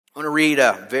I want to read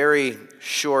a very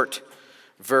short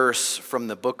verse from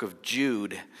the book of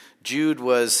Jude. Jude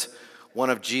was one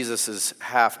of Jesus'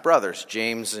 half-brothers,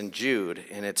 James and Jude,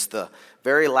 and it's the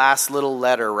very last little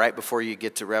letter right before you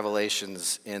get to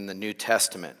Revelations in the New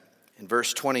Testament. In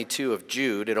verse 22 of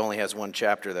Jude, it only has one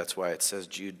chapter, that's why it says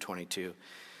Jude 22.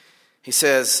 He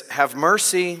says, "Have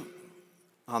mercy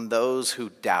on those who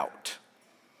doubt."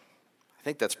 I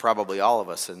think that's probably all of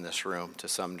us in this room to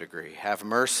some degree. Have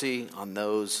mercy on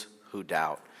those who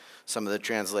doubt. Some of the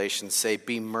translations say,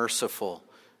 "Be merciful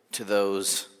to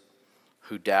those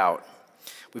who doubt."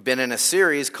 We've been in a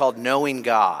series called Knowing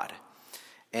God.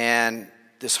 And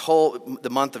the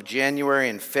month of January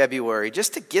and February,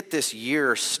 just to get this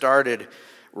year started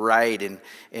right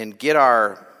and get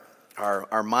our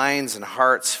minds and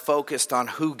hearts focused on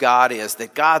who God is,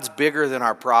 that God's bigger than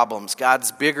our problems,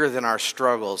 God's bigger than our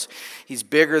struggles, He's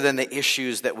bigger than the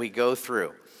issues that we go through.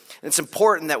 And it's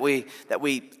important that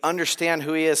we understand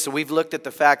who He is. So we've looked at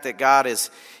the fact that God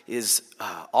is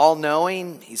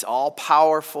all-knowing, He's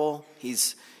all-powerful,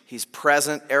 He's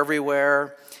present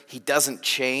everywhere, He doesn't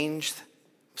change.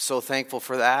 So thankful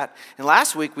for that. And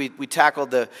last week we tackled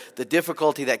the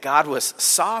difficulty that God was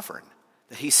sovereign.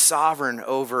 That He's sovereign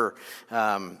over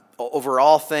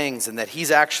all things, and that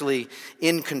He's actually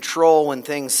in control when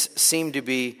things seem to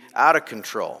be out of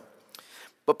control.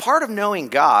 But part of knowing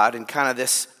God, and kind of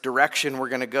this direction we're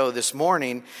going to go this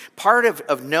morning, part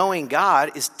of knowing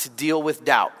God is to deal with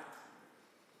doubt.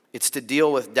 It's to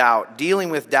deal with doubt.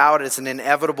 Dealing with doubt is an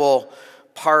inevitable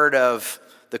part of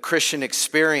the Christian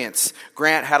experience.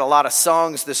 Grant had a lot of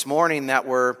songs this morning that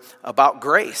were about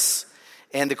grace.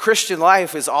 And the Christian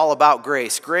life is all about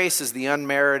grace. Grace is the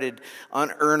unmerited,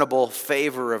 unearnable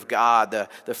favor of God,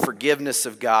 the forgiveness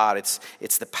of God.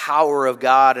 It's the power of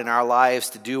God in our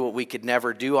lives to do what we could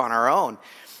never do on our own.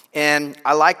 And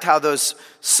I liked how those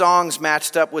songs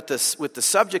matched up with the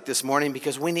subject this morning,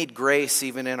 because we need grace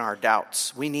even in our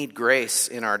doubts. We need grace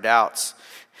in our doubts.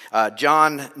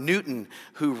 John Newton,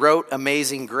 who wrote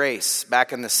Amazing Grace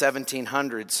back in the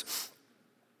 1700s,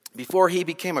 before he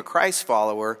became a Christ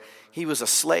follower, he was a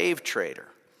slave trader,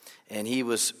 and he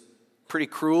was pretty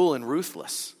cruel and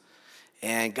ruthless.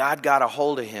 And God got a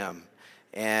hold of him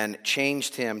and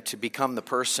changed him to become the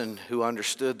person who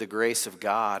understood the grace of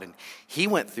God. And he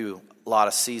went through a lot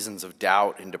of seasons of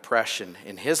doubt and depression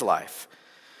in his life.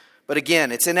 But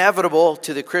again, it's inevitable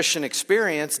to the Christian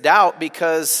experience, doubt,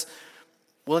 because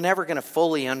we're never going to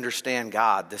fully understand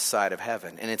God this side of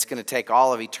heaven. And it's going to take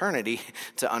all of eternity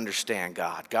to understand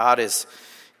God. God is...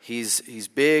 He's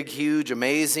big, huge,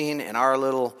 amazing, and our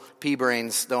little pea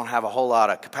brains don't have a whole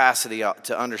lot of capacity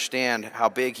to understand how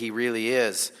big He really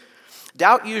is.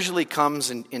 Doubt usually comes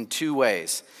in two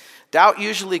ways. Doubt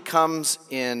usually comes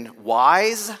in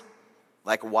whys,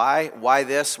 like why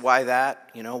this, why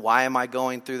that, why am I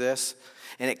going through this?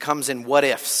 And it comes in what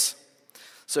ifs.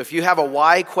 So if you have a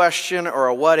why question or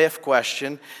a what if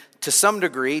question, to some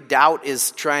degree, doubt is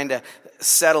trying to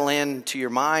settle into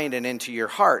your mind and into your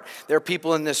heart. There are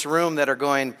people in this room that are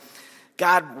going,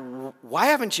 "God, why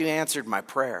haven't you answered my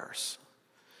prayers?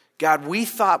 God, we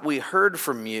thought we heard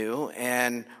from you,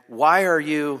 and why are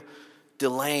you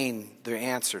delaying the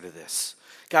answer to this?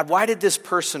 God, why did this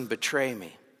person betray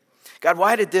me? God,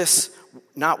 why did this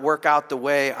not work out the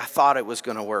way I thought it was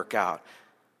going to work out?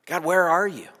 God, where are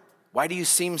you? Why do you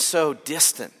seem so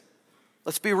distant?"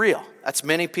 Let's be real. That's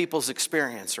many people's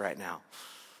experience right now.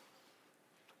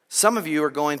 Some of you are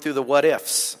going through the what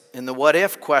ifs. And the what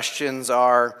if questions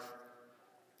are,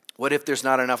 what if there's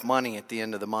not enough money at the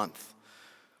end of the month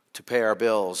to pay our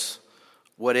bills?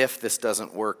 What if this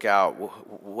doesn't work out?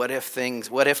 What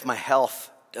if my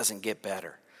health doesn't get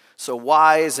better? So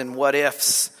whys and what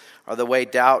ifs are the way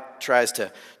doubt tries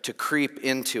to creep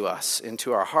into us,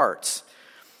 into our hearts.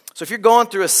 So if you're going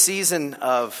through a season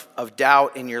of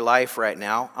doubt in your life right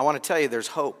now, I want to tell you there's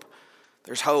hope.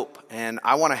 There's hope, and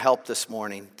I want to help this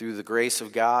morning through the grace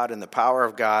of God and the power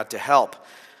of God to help.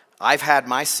 I've had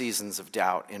my seasons of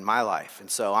doubt in my life, and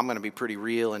so I'm going to be pretty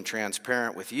real and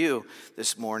transparent with you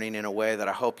this morning in a way that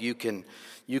I hope you can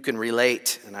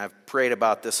relate. And I've prayed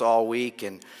about this all week,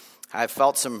 and I've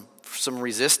felt some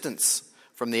resistance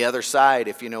from the other side,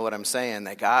 if you know what I'm saying.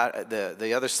 That God,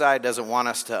 the other side doesn't want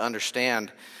us to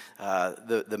understand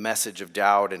the message of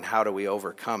doubt and how do we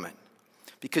overcome it.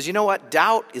 Because you know what?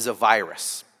 Doubt is a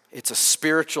virus. It's a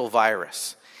spiritual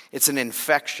virus. It's an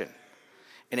infection.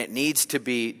 And it needs to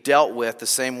be dealt with the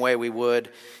same way we would,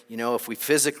 if we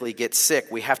physically get sick,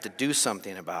 we have to do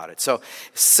something about it. So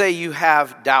say you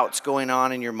have doubts going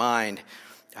on in your mind.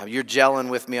 You're gelling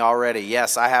with me already.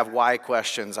 Yes, I have why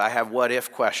questions. I have what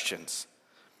if questions.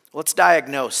 Let's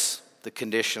diagnose the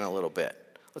condition a little bit.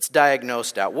 Let's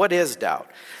diagnose doubt. What is doubt?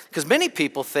 Because many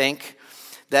people think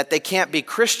that they can't be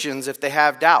Christians if they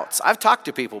have doubts. I've talked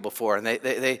to people before, and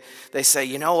they say,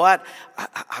 you know what,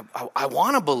 I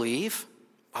want to believe.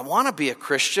 I want to be a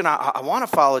Christian. I want to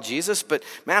follow Jesus, but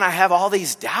man, I have all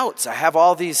these doubts. I have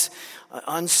all these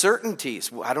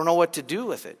uncertainties. I don't know what to do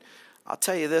with it. I'll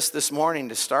tell you this morning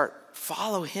to start.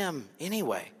 Follow him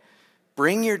anyway.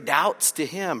 Bring your doubts to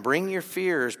him. Bring your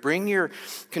fears. Bring your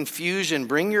confusion.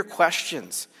 Bring your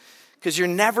questions. Because you're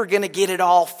never going to get it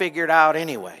all figured out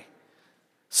anyway.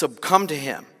 So come to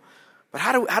him. But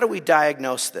how do we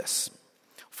diagnose this?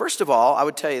 First of all, I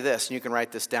would tell you this, and you can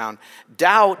write this down.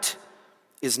 Doubt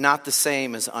is not the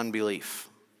same as unbelief.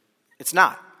 It's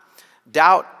not.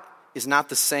 Doubt is not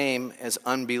the same as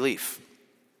unbelief.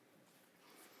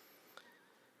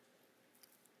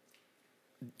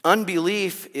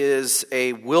 Unbelief is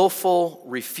a willful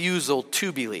refusal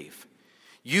to believe.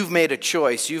 You've made a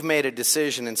choice, you've made a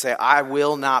decision and say, I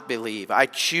will not believe. I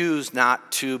choose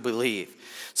not to believe.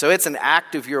 So it's an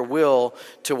act of your will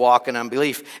to walk in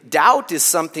unbelief. Doubt is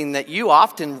something that you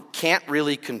often can't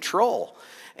really control.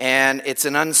 And it's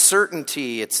an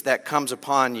uncertainty that comes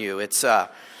upon you. It's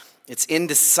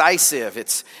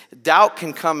indecisive. Doubt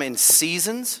can come in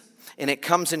seasons, and it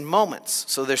comes in moments.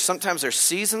 So sometimes there's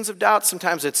seasons of doubt.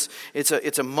 Sometimes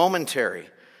it's a momentary.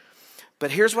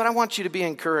 But here's what I want you to be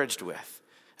encouraged with,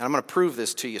 and I'm going to prove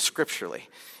this to you scripturally.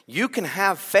 You can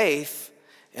have faith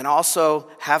and also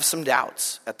have some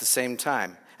doubts at the same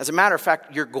time. As a matter of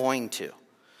fact, you're going to.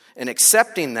 And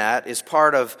accepting that is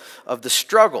part of the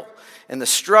struggle. And the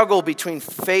struggle between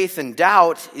faith and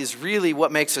doubt is really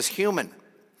what makes us human.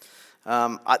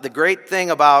 The great thing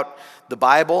about the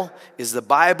Bible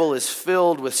is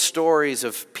filled with stories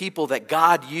of people that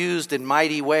God used in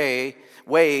mighty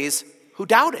ways who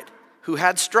doubted, who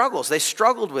had struggles. They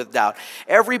struggled with doubt.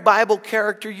 Every Bible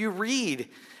character you read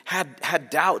had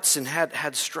doubts and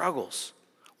had struggles.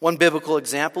 One biblical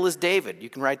example is David. You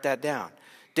can write that down.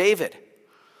 David.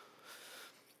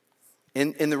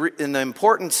 In the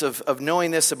importance of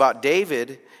knowing this about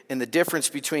David and the difference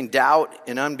between doubt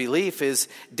and unbelief is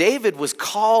David was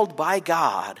called by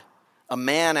God a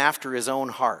man after his own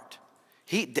heart.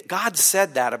 God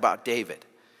said that about David,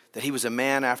 that he was a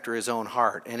man after his own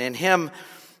heart. And in him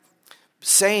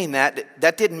saying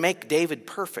that didn't make David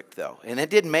perfect, though. And it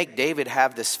didn't make David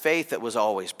have this faith that was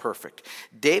always perfect.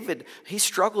 David, he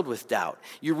struggled with doubt.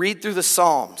 You read through the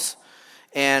Psalms,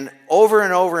 and over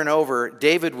and over,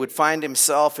 David would find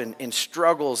himself in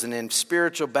struggles and in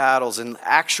spiritual battles and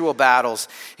actual battles.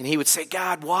 And he would say,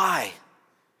 God, why?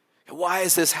 Why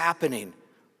is this happening?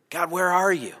 God, where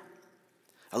are you?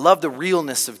 I love the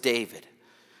realness of David.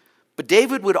 But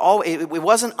David it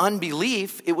wasn't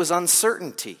unbelief, it was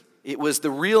uncertainty. It was the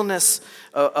realness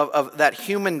of that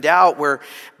human doubt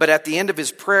but at the end of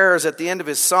his prayers, at the end of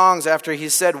his songs, after he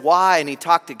said why and he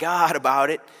talked to God about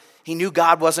it, he knew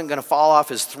God wasn't going to fall off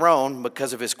his throne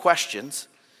because of his questions.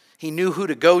 He knew who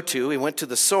to go to. He went to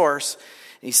the source.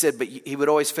 And he said, but he would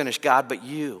always finish, God, but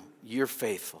you're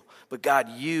faithful. But God,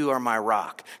 you are my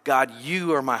rock. God,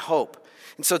 you are my hope.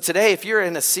 And so today, if you're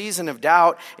in a season of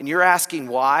doubt and you're asking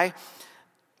why,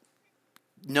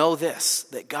 know this,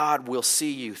 that God will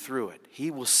see you through it.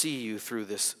 He will see you through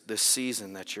this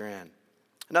season that you're in.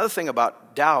 Another thing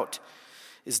about doubt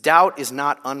is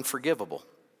not unforgivable.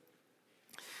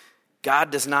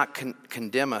 God does not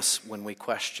condemn us when we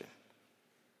question.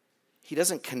 He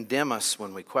doesn't condemn us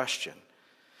when we question.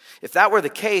 If that were the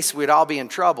case, we'd all be in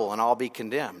trouble and all be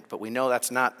condemned. But we know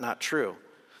that's not true.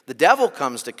 The devil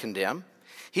comes to condemn.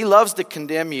 He loves to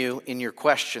condemn you in your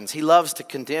questions. He loves to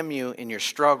condemn you in your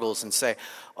struggles and say,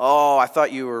 oh, I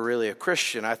thought you were really a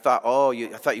Christian. I thought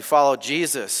you followed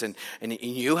Jesus. And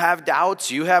you have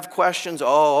doubts, you have questions.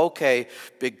 Oh, okay,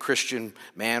 big Christian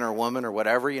man or woman or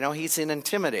whatever. He's an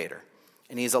intimidator.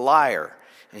 And he's a liar.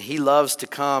 And he loves to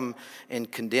come and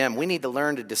condemn. We need to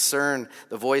learn to discern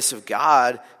the voice of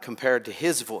God compared to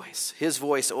his voice. His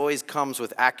voice always comes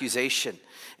with accusation.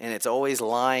 And it's always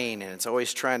lying. And it's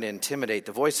always trying to intimidate.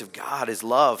 The voice of God is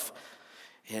love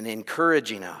and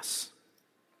encouraging us.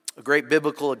 A great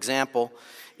biblical example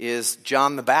is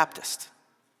John the Baptist.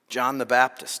 John the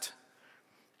Baptist.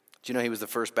 Do you know he was the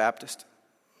first Baptist?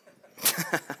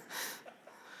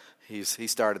 He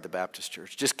started the Baptist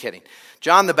church. Just kidding.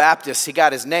 John the Baptist, he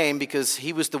got his name because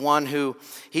he was the one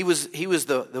he was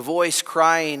the voice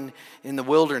crying in the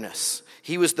wilderness.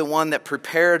 He was the one that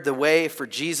prepared the way for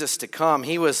Jesus to come.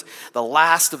 He was the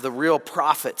last of the real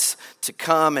prophets to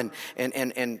come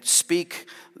and speak,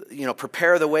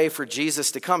 prepare the way for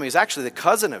Jesus to come. He was actually the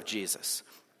cousin of Jesus.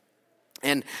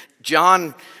 And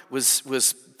John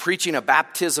was preaching a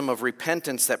baptism of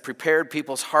repentance that prepared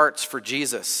people's hearts for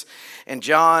Jesus. And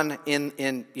John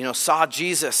saw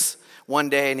Jesus one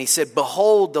day, and he said,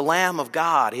 "Behold the Lamb of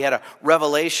God." He had a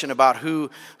revelation about who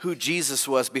Jesus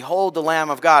was. Behold the Lamb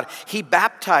of God. He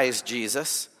baptized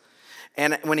Jesus.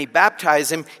 And when he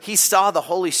baptized him, he saw the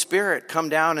Holy Spirit come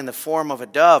down in the form of a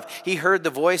dove. He heard the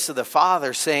voice of the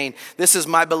Father saying, "This is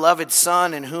my beloved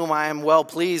Son in whom I am well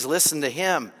pleased. Listen to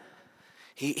him."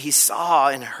 He saw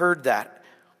and heard that.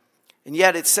 And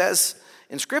yet it says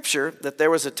in Scripture that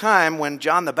there was a time when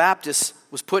John the Baptist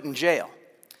was put in jail.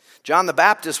 John the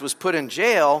Baptist was put in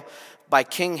jail by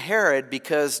King Herod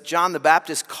because John the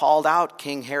Baptist called out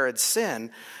King Herod's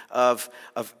sin of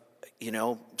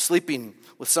sleeping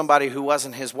with somebody who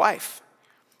wasn't his wife.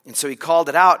 And so he called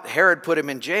it out. Herod put him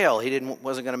in jail. He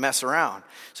wasn't going to mess around.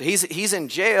 So he's in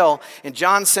jail, and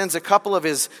John sends a couple of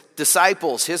his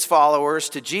disciples, his followers,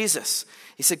 to Jesus.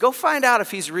 He said, "Go find out if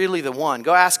he's really the one.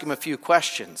 Go ask him a few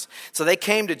questions." So they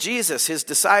came to Jesus, his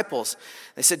disciples.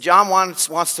 They said, "John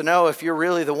wants to know if you're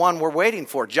really the one we're waiting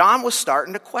for." John was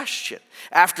starting to question.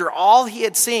 After all he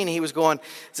had seen, he was going,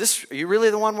 are you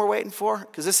really the one we're waiting for?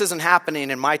 Because this isn't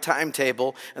happening in my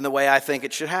timetable and the way I think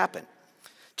it should happen.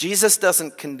 Jesus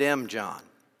doesn't condemn John.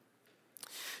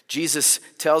 Jesus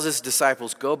tells his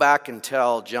disciples, "Go back and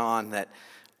tell John that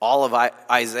all of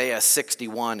Isaiah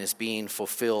 61 is being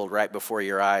fulfilled right before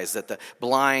your eyes, that the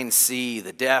blind see,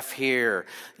 the deaf hear,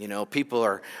 people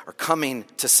are coming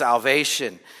to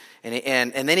salvation."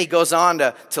 And then he goes on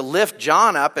to lift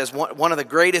John up as one of the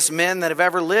greatest men that have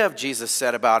ever lived, Jesus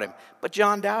said about him. But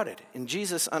John doubted, and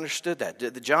Jesus understood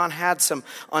that. John had some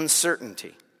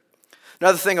uncertainty.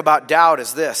 Another thing about doubt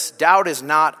is this: doubt is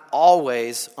not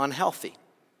always unhealthy.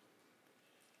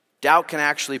 Doubt can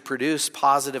actually produce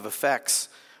positive effects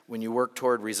when you work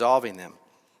toward resolving them.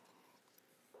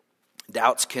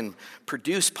 Doubts can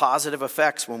produce positive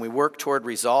effects when we work toward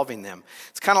resolving them.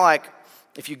 It's kind of like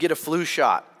if you get a flu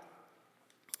shot.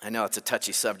 I know it's a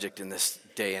touchy subject in this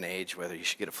day and age, whether you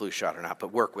should get a flu shot or not,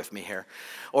 but work with me here.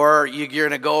 Or you're going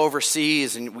to go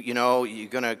overseas and, you're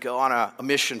going to go on a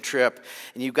mission trip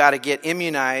and you've got to get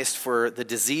immunized for the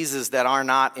diseases that are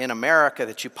not in America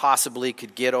that you possibly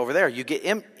could get over there. You get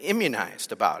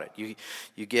immunized about it.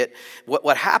 You get,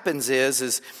 what happens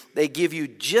is they give you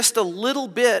just a little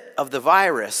bit of the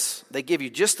virus. They give you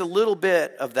just a little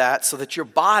bit of that so that your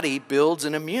body builds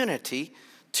an immunity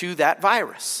to that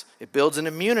virus. It builds an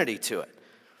immunity to it.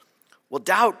 Well,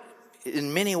 doubt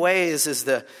in many ways is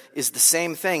the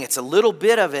same thing. It's a little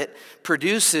bit of it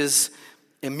produces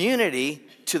immunity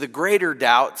to the greater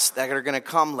doubts that are going to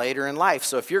come later in life.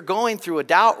 So if you're going through a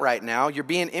doubt right now, you're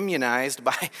being immunized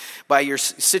by your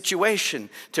situation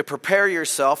to prepare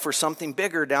yourself for something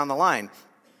bigger down the line.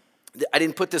 I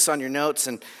didn't put this on your notes,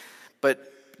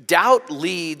 but doubt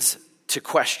leads to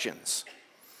questions.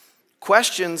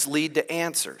 Questions lead to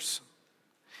answers.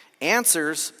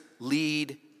 Answers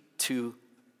lead to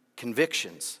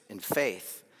convictions and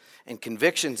faith. And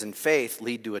convictions and faith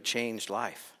lead to a changed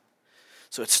life.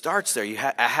 So it starts there. You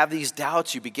have these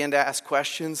doubts. You begin to ask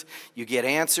questions. You get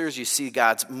answers. You see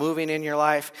God's moving in your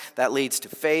life. That leads to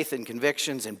faith and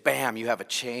convictions. And bam, you have a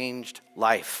changed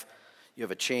life. You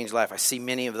have a changed life. I see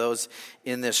many of those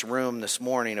in this room this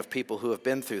morning of people who have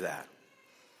been through that.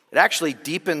 It actually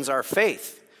deepens our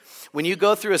faith. When you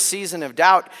go through a season of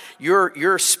doubt,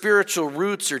 your spiritual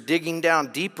roots are digging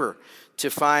down deeper to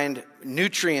find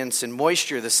nutrients and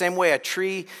moisture. The same way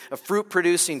a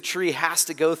fruit-producing tree has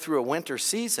to go through a winter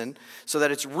season so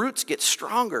that its roots get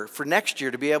stronger for next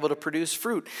year to be able to produce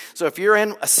fruit. So if you're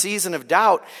in a season of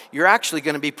doubt, you're actually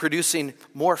going to be producing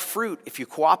more fruit if you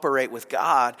cooperate with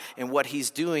God and what He's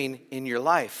doing in your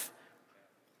life.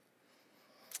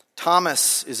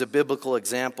 Thomas is a biblical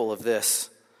example of this.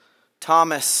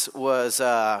 Thomas was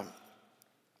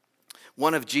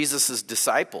one of Jesus'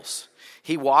 disciples.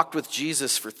 He walked with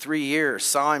Jesus for 3 years,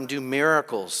 saw him do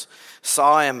miracles,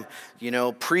 saw him,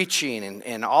 preaching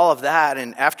and all of that.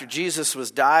 And after Jesus was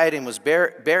died and was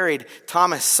buried,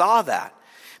 Thomas saw that.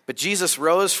 But Jesus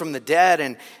rose from the dead,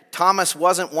 and Thomas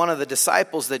wasn't one of the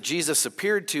disciples that Jesus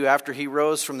appeared to after he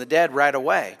rose from the dead right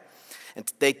away. And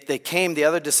the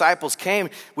other disciples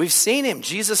came. "We've seen him.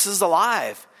 Jesus is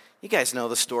alive." You guys know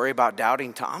the story about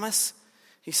doubting Thomas.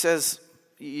 He says,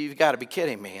 "You've got to be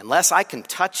kidding me. Unless I can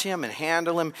touch him and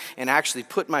handle him and actually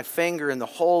put my finger in the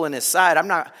hole in his side, I'm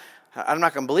not going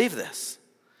to believe this."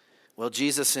 Well,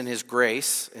 Jesus in his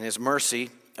grace and his mercy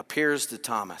appears to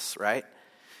Thomas, right?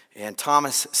 And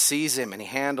Thomas sees him and he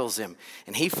handles him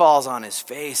and he falls on his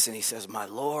face and he says, "My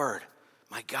Lord,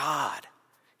 my God."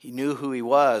 He knew who he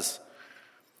was.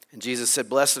 And Jesus said,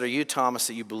 "Blessed are you, Thomas,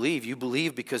 that you believe. You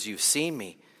believe because you've seen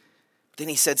me. Then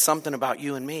he said something about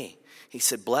you and me. He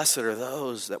said, blessed are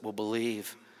those that will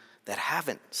believe that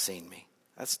haven't seen me.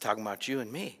 That's talking about you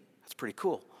and me. That's pretty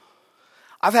cool.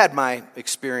 I've had my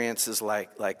experiences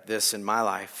like this in my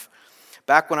life.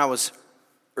 Back when I was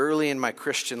early in my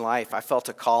Christian life, I felt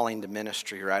a calling to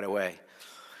ministry right away.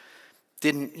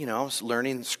 I was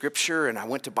learning scripture, and I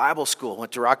went to Bible school,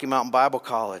 went to Rocky Mountain Bible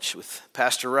College with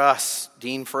Pastor Russ,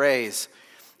 Dean Fraze,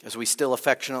 as we still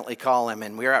affectionately call him.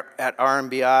 And we were at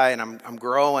RMBI, and I'm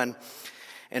growing.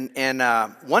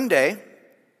 And one day,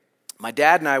 my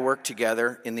dad and I worked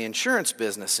together in the insurance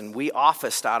business, and we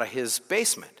officed out of his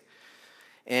basement.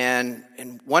 And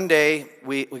one day,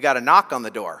 we got a knock on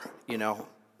the door,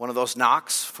 one of those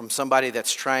knocks from somebody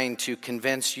that's trying to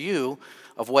convince you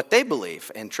of what they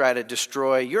believe and try to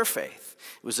destroy your faith.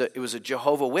 It was a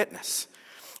Jehovah Witness.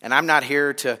 And I'm not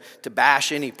here to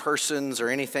bash any persons or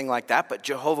anything like that, but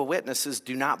Jehovah Witnesses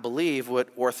do not believe what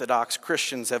Orthodox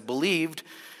Christians have believed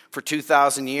for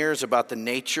 2,000 years about the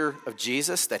nature of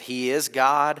Jesus, that he is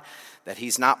God, that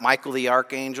he's not Michael the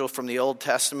Archangel from the Old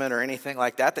Testament or anything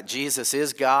like that Jesus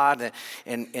is God,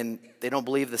 and they don't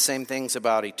believe the same things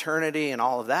about eternity and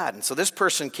all of that. And so this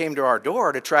person came to our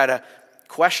door to try to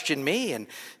question me and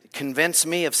convince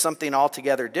me of something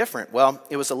altogether different. Well,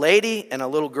 it was a lady and a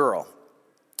little girl.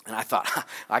 And I thought,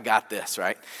 I got this,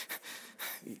 right?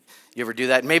 You ever do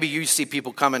that? Maybe you see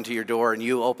people coming to your door and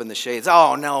you open the shades.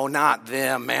 Oh, no, not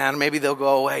them, man. Maybe they'll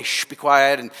go away. Shh, be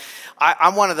quiet. And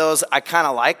I'm one of those, I kind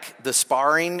of like the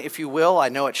sparring, if you will. I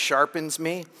know it sharpens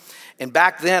me. And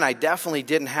back then, I definitely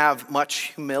didn't have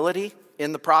much humility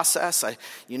in the process.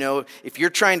 If you're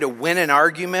trying to win an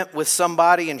argument with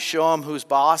somebody and show them who's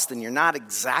boss, then you're not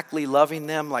exactly loving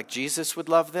them like Jesus would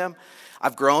love them.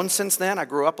 I've grown since then. I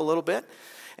grew up a little bit.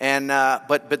 And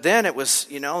but then it was,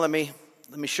 let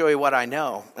me show you what I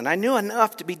know. And I knew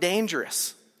enough to be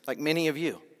dangerous, like many of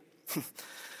you.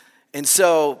 And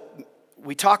so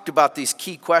we talked about these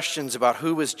key questions about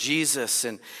who was Jesus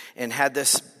and had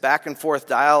this back and forth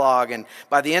dialogue. And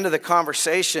by the end of the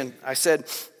conversation, I said,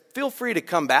 feel free to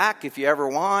come back if you ever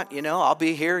want. I'll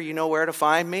be here. You know where to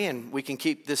find me, and we can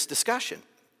keep this discussion.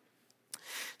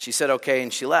 She said, okay,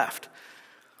 and she left.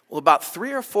 Well, about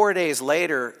 3 or 4 days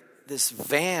later, this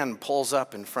van pulls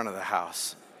up in front of the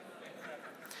house.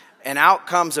 And out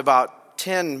comes about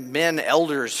 10 men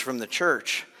elders from the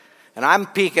church. And I'm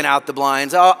peeking out the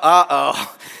blinds. I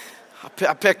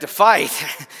picked a fight.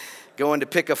 Going to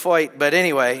pick a fight. But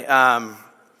anyway,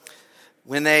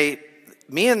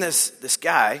 me and this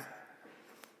guy,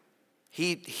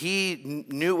 he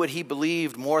knew what he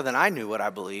believed more than I knew what I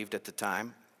believed at the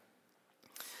time.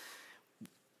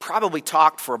 Probably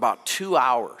talked for about 2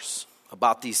 hours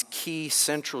about these key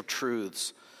central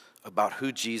truths about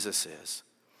who Jesus is.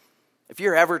 If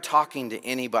you're ever talking to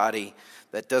anybody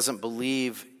that doesn't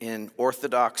believe in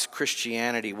Orthodox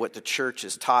Christianity, what the church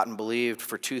has taught and believed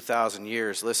for 2,000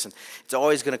 years, listen, it's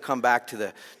always going to come back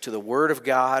to the Word of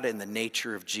God and the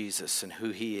nature of Jesus and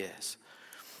who he is.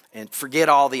 And forget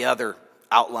all the other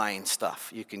outlying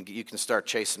stuff. You can start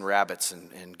chasing rabbits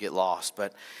and get lost.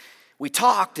 But we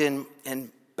talked and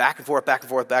back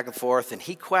and forth, and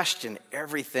he questioned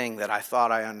everything that I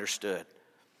thought I understood.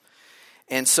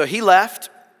 And so he left,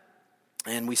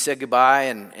 and we said goodbye,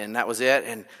 and that was it.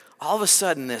 And all of a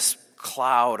sudden, this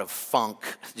cloud of funk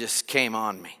just came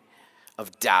on me,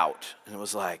 of doubt. And it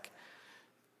was like,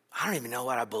 I don't even know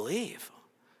what I believe.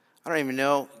 I don't even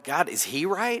know, God, is he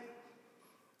right?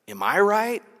 Am I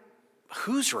right?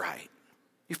 Who's right?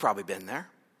 You've probably been there.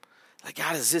 Like,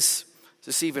 God, is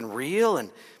this even real?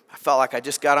 And I felt like I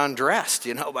just got undressed,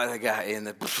 by the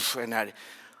guy.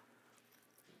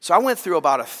 So I went through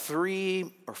about a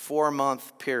 3 or 4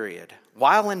 month period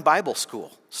while in Bible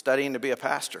school, studying to be a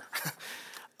pastor,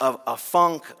 of a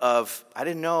funk of, I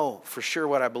didn't know for sure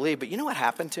what I believed. But you know what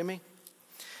happened to me?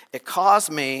 It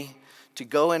caused me to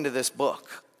go into this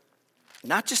book,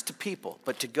 not just to people,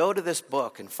 but to go to this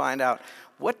book and find out,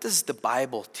 what does the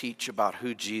Bible teach about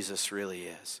who Jesus really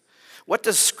is? What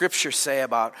does Scripture say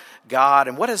about God?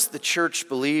 And what has the church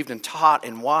believed and taught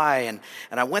and why? And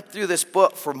I went through this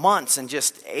book for months and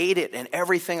just ate it and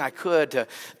everything I could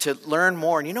to learn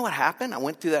more. And you know what happened? I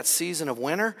went through that season of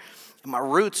winter, and my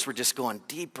roots were just going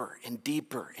deeper and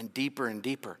deeper and deeper and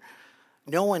deeper.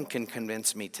 No one can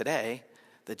convince me today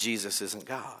that Jesus isn't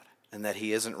God and that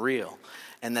he isn't real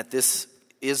and that this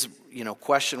is,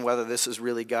 question whether this is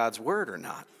really God's word or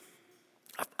not.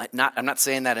 I'm not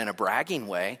saying that in a bragging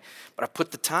way, but I've put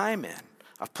the time in.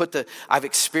 I've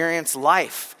experienced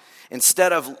life.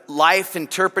 Instead of life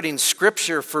interpreting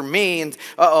Scripture for me, and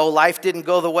life didn't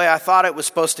go the way I thought it was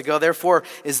supposed to go, therefore,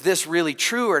 is this really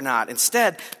true or not?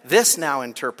 Instead, this now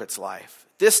interprets life.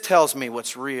 This tells me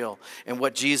what's real and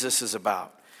what Jesus is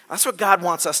about. That's what God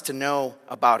wants us to know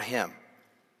about him.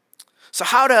 So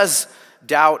how does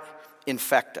doubt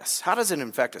infect us? How does it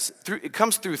infect us? It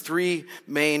comes through three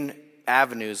main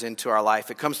avenues into our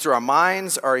life. It comes through our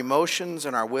minds, our emotions,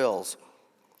 and our wills.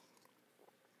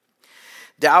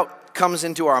 Doubt comes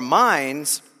into our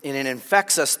minds and it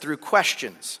infects us through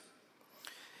questions.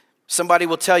 Somebody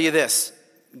will tell you this: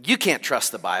 you can't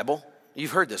trust the Bible.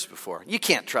 You've heard this before. You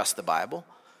can't trust the Bible.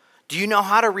 Do you know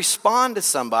how to respond to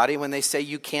somebody when they say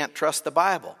you can't trust the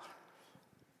Bible?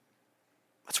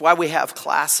 That's why we have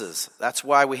classes. That's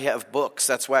why we have books.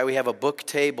 That's why we have a book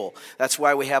table. That's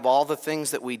why we have all the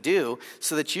things that we do,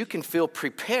 so that you can feel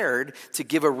prepared to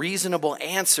give a reasonable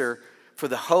answer for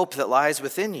the hope that lies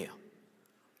within you.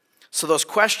 So those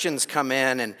questions come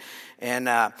in,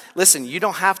 and listen, you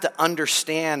don't have to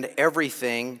understand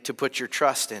everything to put your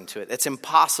trust into it. It's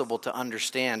impossible to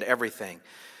understand everything.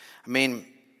 I mean,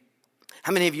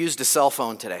 how many of you used a cell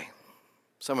phone today?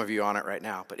 Some of you are on it right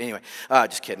now, but anyway,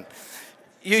 just kidding.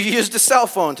 You used a cell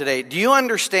phone today. Do you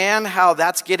understand how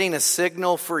that's getting a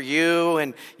signal for you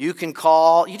and you can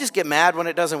call? You just get mad when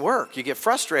it doesn't work. You get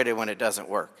frustrated when it doesn't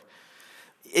work.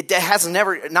 It has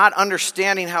never, not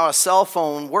understanding how a cell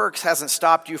phone works hasn't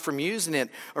stopped you from using it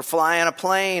or flying a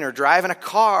plane or driving a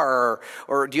car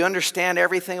or do you understand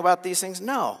everything about these things?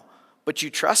 No, but you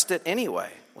trust it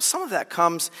anyway. Well, some of that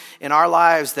comes in our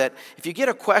lives that if you get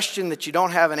a question that you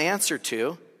don't have an answer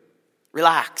to,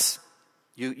 relax.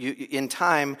 You in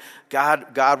time,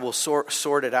 God will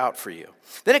sort it out for you.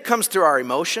 Then it comes through our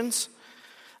emotions.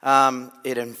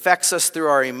 It infects us through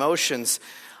our emotions.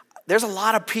 There's a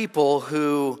lot of people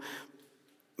who,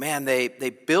 man, they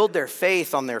build their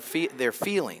faith on their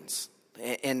feelings.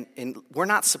 And we're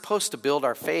not supposed to build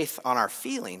our faith on our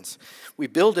feelings. We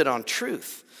build it on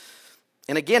truth.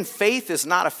 And again, faith is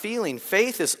not a feeling.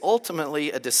 Faith is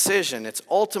ultimately a decision. It's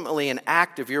ultimately an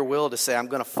act of your will to say, I'm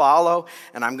going to follow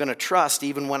and I'm going to trust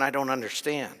even when I don't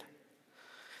understand.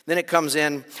 Then it comes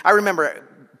in, I remember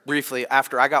briefly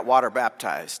after I got water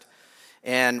baptized.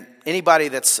 And anybody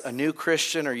that's a new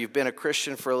Christian or you've been a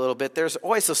Christian for a little bit, there's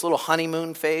always this little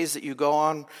honeymoon phase that you go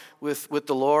on with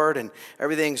the Lord and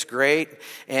everything's great.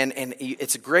 And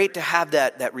it's great to have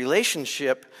that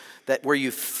relationship that where you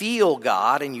feel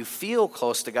God and you feel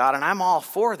close to God, and I'm all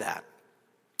for that.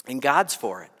 And God's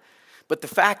for it. But the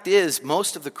fact is,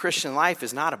 most of the Christian life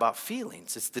is not about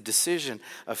feelings. It's the decision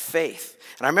of faith.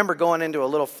 And I remember going into a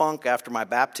little funk after my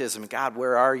baptism. God,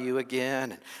 where are you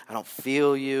again? And I don't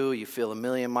feel you. You feel a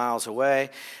million miles away.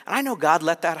 And I know God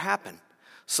let that happen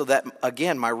so that,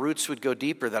 again, my roots would go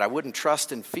deeper, that I wouldn't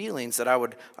trust in feelings, that I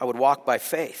would walk by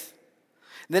faith.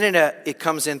 And then it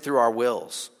comes in through our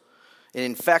wills. It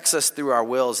infects us through our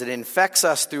wills. It infects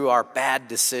us through our bad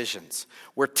decisions.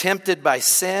 We're tempted by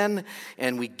sin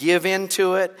and we give in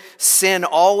to it. Sin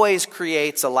always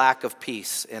creates a lack of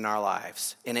peace in our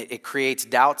lives. And it creates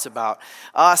doubts about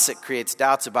us. It creates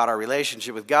doubts about our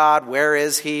relationship with God. Where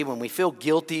is he? When we feel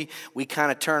guilty, we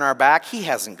kind of turn our back. He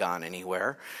hasn't gone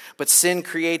anywhere. But sin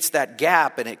creates that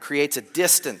gap and it creates a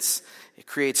distance. It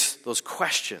creates those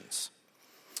questions.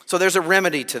 So there's a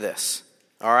remedy to this,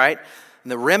 all right?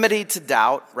 And the remedy to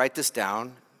doubt, write this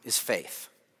down, is faith.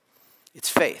 It's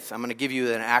faith. I'm going to give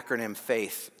you an acronym,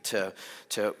 FAITH,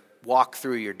 to walk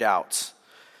through your doubts.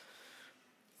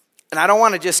 And I don't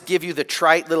want to just give you the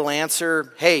trite little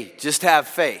answer, hey, just have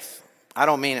faith. I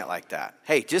don't mean it like that.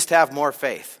 Hey, just have more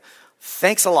faith.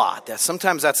 Thanks a lot.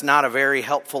 Sometimes that's not a very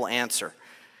helpful answer.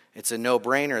 It's a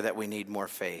no-brainer that we need more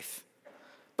faith.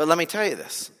 But let me tell you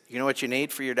this. You know what you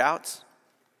need for your doubts?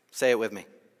 Say it with me.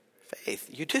 Faith.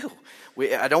 You do.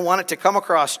 I don't want it to come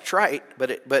across trite,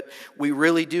 but we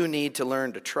really do need to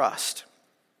learn to trust.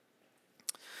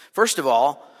 First of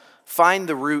all, find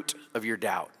the root of your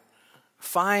doubt.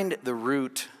 Find the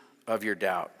root of your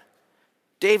doubt.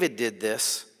 David did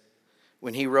this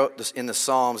when he wrote this in the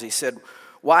Psalms. He said,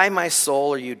 "Why, my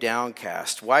soul, are you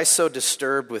downcast? Why so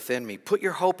disturbed within me? Put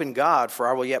your hope in God, for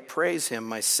I will yet praise him,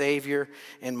 my Savior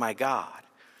and my God."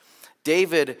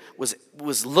 David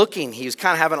was looking, he was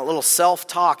kind of having a little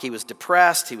self-talk. He was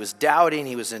depressed, he was doubting,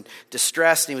 he was in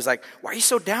distress, and he was like, "Why are you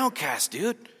so downcast,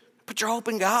 dude? Put your hope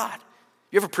in God."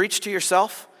 You ever preach to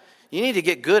yourself? You need to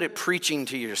get good at preaching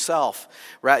to yourself.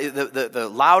 Right? The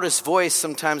loudest voice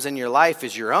sometimes in your life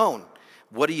is your own.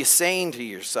 What are you saying to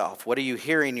yourself? What are you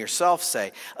hearing yourself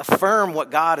say? Affirm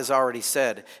what God has already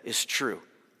said is true.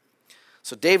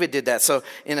 So David did that. So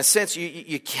in a sense,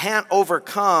 you can't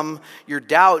overcome your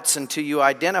doubts until you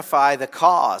identify the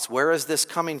cause. Where is this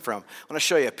coming from? I want to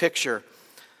show you a picture.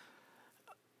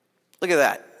 Look at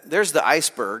that. There's the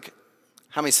iceberg.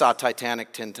 How many saw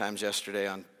Titanic 10 times yesterday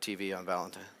on TV on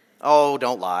Valentine? Oh,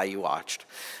 don't lie, you watched.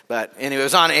 But anyway, it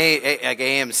was on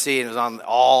AMC, and it was on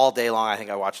all day long. I think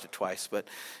I watched it twice. But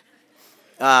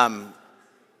I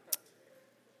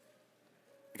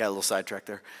got a little sidetracked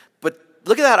there. But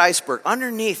look at that iceberg.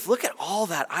 Underneath, look at all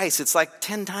that ice. It's like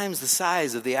 10 times the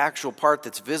size of the actual part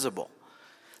that's visible.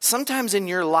 Sometimes in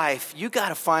your life, you got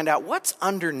to find out what's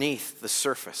underneath the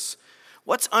surface.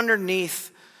 What's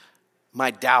underneath my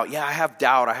doubt? Yeah, I have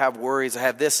doubt. I have worries. I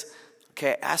have this.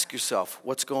 Okay, ask yourself,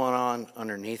 what's going on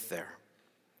underneath there?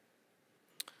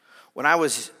 When I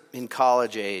was in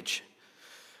college age,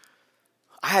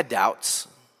 I had doubts.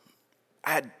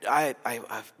 I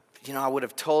would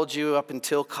have told you up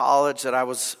until college that I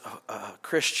was a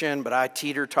Christian, but I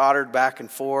teeter-tottered back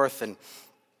and forth, and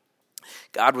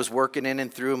God was working in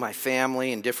and through my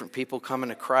family and different people coming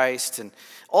to Christ, and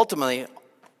ultimately,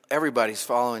 everybody's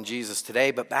following Jesus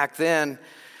today. But back then,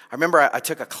 I remember I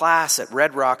took a class at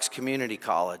Red Rocks Community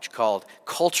College called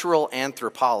Cultural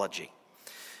Anthropology.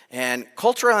 And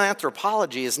cultural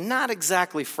anthropology is not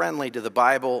exactly friendly to the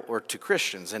Bible or to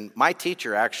Christians. And my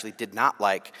teacher actually did not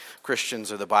like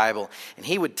Christians or the Bible. And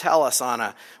he would tell us on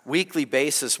a weekly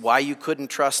basis why you couldn't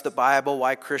trust the Bible,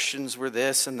 why Christians were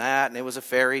this and that, and it was a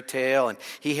fairy tale. And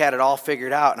he had it all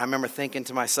figured out. And I remember thinking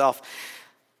to myself,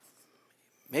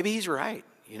 maybe he's right,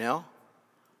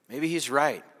 Maybe he's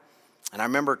right. And I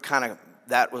remember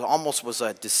that was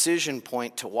a decision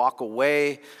point to walk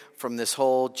away from this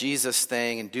whole Jesus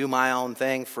thing and do my own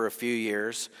thing for a few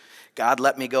years. God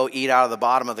let me go eat out of the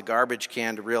bottom of the garbage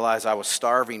can to realize I was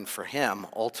starving for him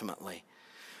ultimately.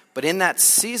 But in that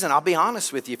season, I'll be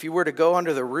honest with you, if you were to go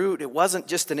under the root, it wasn't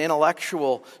just an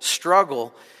intellectual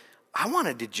struggle. I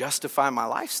wanted to justify my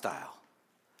lifestyle.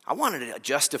 I wanted to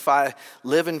justify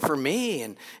living for me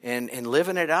and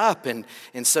living it up. And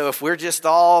so if we're just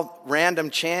all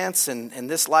random chance and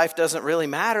this life doesn't really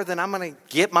matter, then I'm going to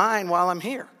get mine while I'm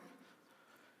here.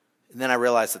 And then I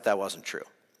realized that wasn't true,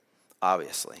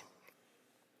 obviously.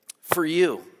 For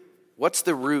you, what's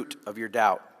the root of your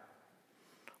doubt?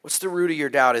 What's the root of your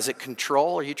doubt? Is it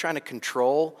control? Are you trying to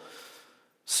control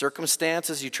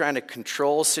circumstances? Are you trying to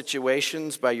control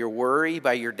situations by your worry,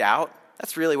 by your doubt?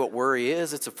 That's really what worry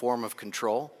is. It's a form of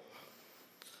control.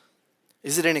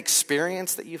 Is it an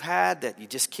experience that you've had that you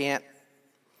just can't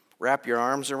wrap your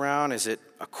arms around? Is it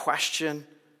a question?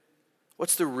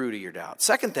 What's the root of your doubt?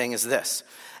 Second thing is this.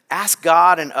 Ask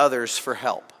God and others for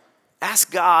help.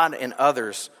 Ask God and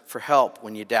others for help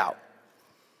when you doubt.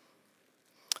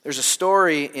 There's a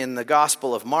story in the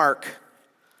Gospel of Mark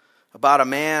about a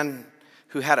man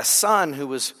who had a son who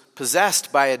was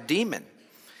possessed by a demon.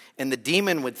 And the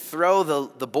demon would throw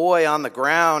the boy on the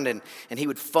ground and he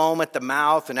would foam at the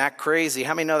mouth and act crazy.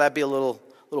 How many know that'd be a little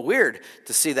weird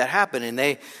to see that happen? And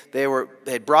they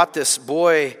had brought this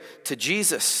boy to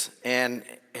Jesus and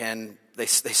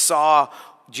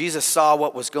Jesus saw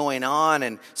what was going on,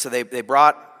 and so they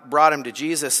brought him to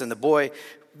Jesus, and the boy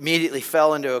immediately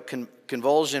fell into a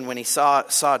convulsion when he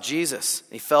saw Jesus.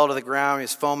 He fell to the ground, he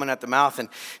was foaming at the mouth, and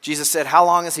Jesus said, "How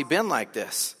long has he been like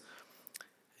this?"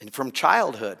 And from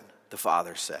childhood, the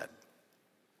father said.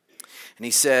 And he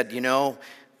said,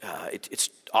 it's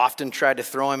often tried to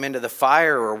throw him into the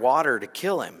fire or water to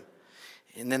kill him.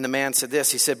 And then the man said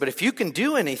this, he said, "But if you can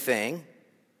do anything,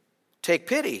 take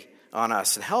pity on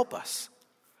us and help us."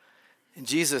 And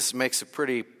Jesus makes a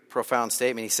pretty profound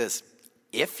statement. He says,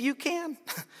 "If you can?"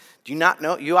 Do you not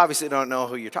know? You obviously don't know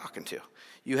who you're talking to.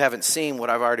 You haven't seen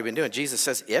what I've already been doing. Jesus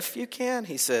says, "If you can?"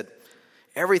 He said,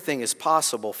 "Everything is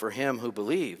possible for him who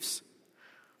believes."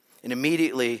 And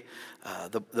immediately,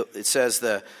 it says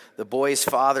the boy's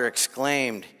father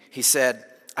exclaimed, he said,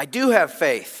 "I do have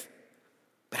faith,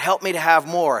 but help me to have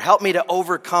more. Help me to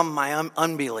overcome my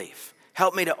unbelief.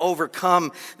 Help me to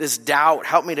overcome this doubt.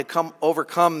 Help me to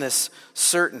overcome this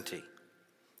certainty."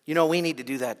 We need to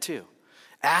do that too.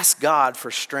 Ask God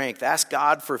for strength. Ask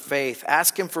God for faith.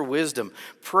 Ask him for wisdom.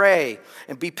 Pray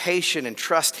and be patient and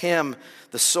trust him,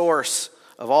 the source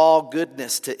of all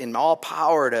goodness and all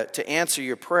power to answer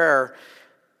your prayer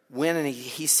when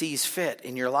he sees fit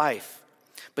in your life.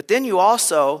 But then you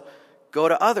also go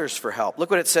to others for help.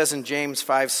 Look what it says in James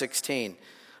 5:16.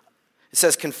 It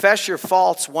says, "Confess your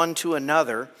faults one to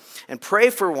another and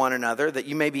pray for one another that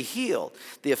you may be healed.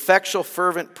 The effectual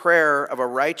fervent prayer of a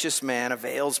righteous man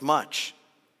avails much."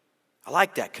 I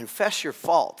like that. Confess your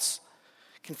faults.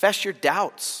 Confess your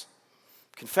doubts.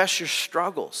 Confess your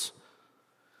struggles.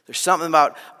 There's something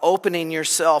about opening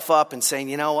yourself up and saying,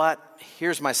 "You know what?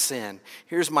 here's my sin,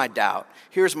 here's my doubt,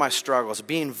 here's my struggles,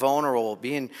 being vulnerable,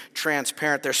 being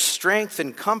transparent. There's strength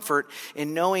and comfort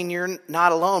in knowing you're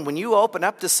not alone. When you open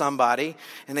up to somebody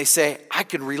and they say, I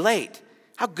can relate,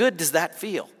 how good does that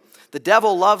feel? The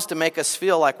devil loves to make us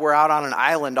feel like we're out on an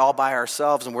island all by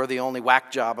ourselves and we're the only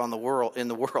whack job in the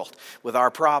world with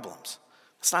our problems.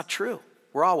 That's not true.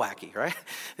 We're all wacky, right?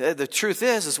 The truth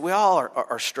is we all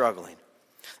are struggling.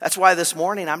 That's why this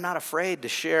morning I'm not afraid to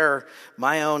share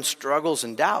my own struggles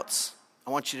and doubts.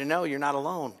 I want you to know you're not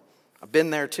alone. I've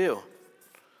been there too.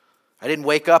 I didn't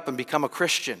wake up and become a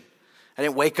Christian. I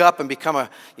didn't wake up and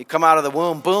you come out of the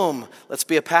womb, boom, let's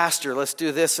be a pastor, let's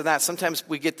do this and that. Sometimes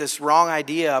we get this wrong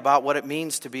idea about what it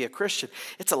means to be a Christian.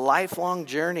 It's a lifelong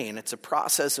journey, and it's a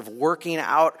process of working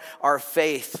out our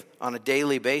faith on a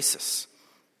daily basis.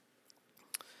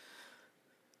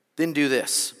 Then do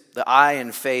this. The I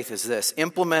in faith is this: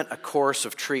 implement a course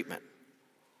of treatment.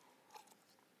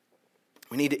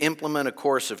 We need to implement a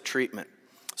course of treatment.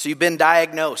 So you've been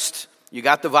diagnosed. You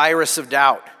got the virus of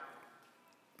doubt.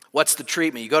 What's the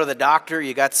treatment? You go to the doctor,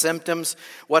 you got symptoms.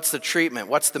 What's the treatment?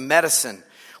 What's the medicine?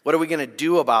 What are we going to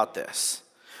do about this?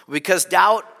 Because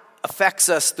doubt affects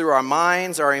us through our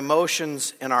minds, our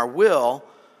emotions, and our will,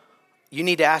 you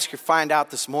need to find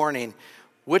out this morning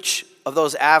which of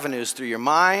those avenues through your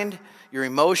mind, your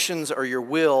emotions, or your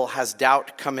will has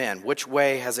doubt come in? Which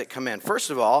way has it come in? First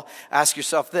of all, ask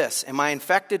yourself this: am I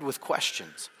infected with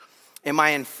questions? Am I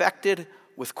infected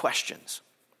with questions?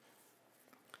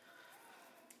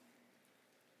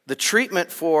 The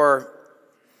treatment for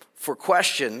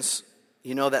questions,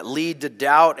 that lead to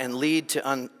doubt and lead to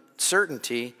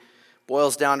uncertainty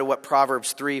boils down to what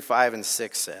Proverbs 3, 5, and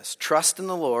 6 says. Trust in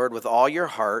the Lord with all your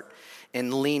heart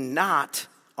and lean not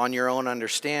on your own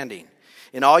understanding.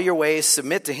 In all your ways,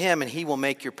 submit to him, and he will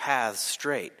make your paths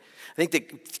straight. I think the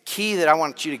key that I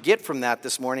want you to get from that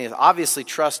this morning is obviously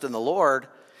trust in the Lord,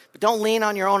 but don't lean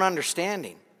on your own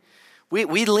understanding. We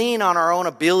lean on our own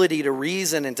ability to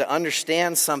reason and to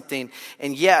understand something.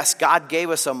 And yes, God gave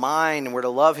us a mind, and we're to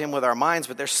love him with our minds,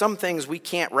 but there's some things we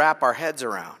can't wrap our heads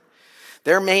around.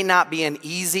 There may not be an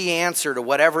easy answer to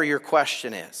whatever your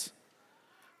question is.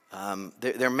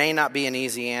 There may not be an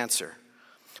easy answer.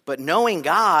 But knowing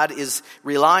God is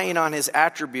relying on his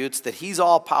attributes, that he's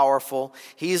all-powerful,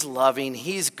 he's loving,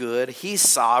 he's good, he's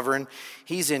sovereign,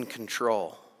 he's in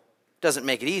control. Doesn't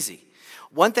make it easy.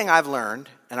 One thing I've learned,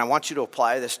 and I want you to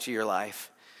apply this to your life,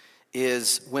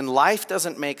 is when life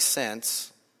doesn't make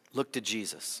sense, look to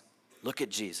Jesus. Look at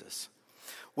Jesus.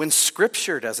 When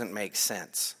Scripture doesn't make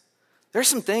sense, there's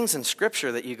some things in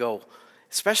Scripture that you go,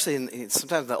 especially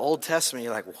sometimes in the Old Testament,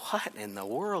 you're like, what in the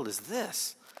world is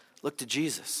this? Look to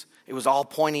Jesus. It was all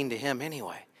pointing to him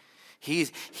anyway.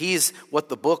 He's what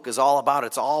the book is all about.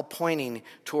 It's all pointing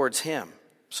towards him.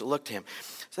 So look to him.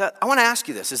 So I want to ask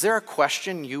you this. Is there a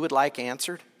question you would like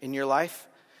answered in your life?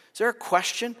 Is there a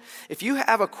question? If you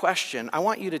have a question, I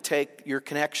want you to take your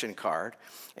connection card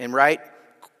and write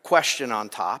question on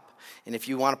top. And if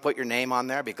you want to put your name on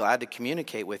there, I'd be glad to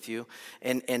communicate with you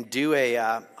and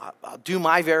I'll do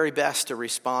my very best to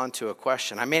respond to a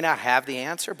question. I may not have the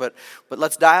answer, but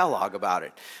let's dialogue about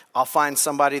it. I'll find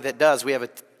somebody that does. We have a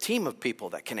team of people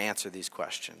that can answer these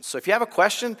questions. So if you have a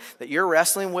question that you're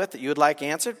wrestling with that you would like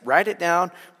answered, write it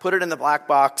down, put it in the black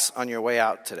box on your way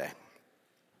out today.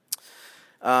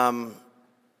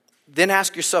 Then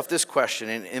ask yourself this question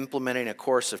in implementing a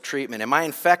course of treatment. Am I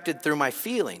infected through my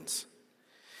feelings?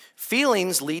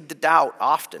 Feelings lead to doubt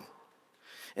often.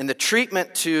 And the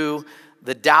treatment to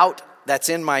the doubt that's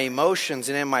in my emotions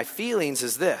and in my feelings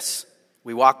is this: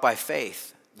 we walk by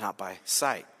faith, not by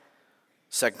sight.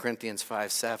 2 Corinthians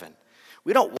 5:7.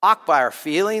 We don't walk by our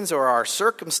feelings or our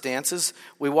circumstances.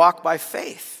 We walk by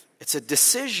faith. It's a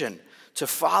decision to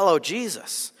follow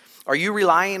Jesus. Are you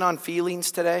relying on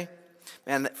feelings today?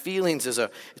 Man, feelings it's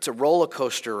a roller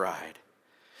coaster ride.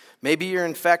 Maybe you're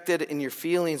infected in your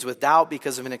feelings with doubt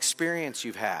because of an experience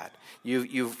you've had.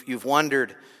 You've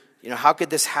wondered, how could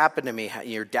this happen to me?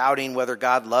 You're doubting whether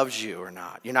God loves you or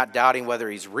not. You're not doubting whether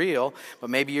he's real,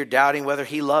 but maybe you're doubting whether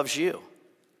he loves you.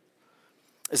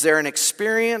 Is there an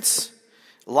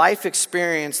life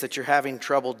experience that you're having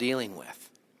trouble dealing with?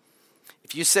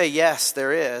 If you say yes,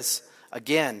 there is,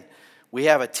 again, we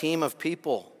have a team of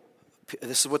people.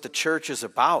 This is what the church is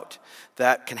about,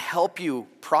 that can help you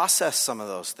process some of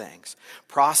those things.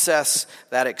 Process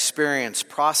that experience,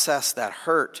 process that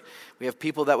hurt. We have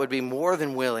people that would be more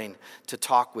than willing to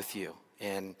talk with you.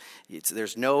 And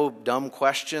there's no dumb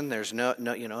question. There's no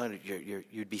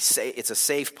you'd be safe. It's a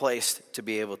safe place to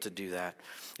be able to do that.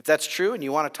 If that's true and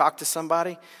you want to talk to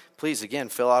somebody, please, again,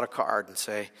 fill out a card and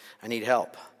say, I need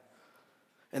help.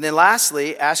 And then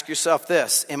lastly, ask yourself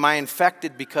this: am I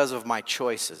infected because of my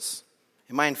choices?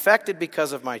 Am I infected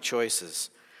because of my choices?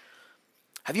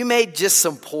 Have you made just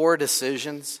some poor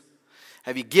decisions?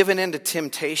 Have you given in to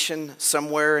temptation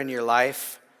somewhere in your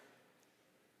life?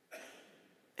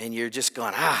 And you're just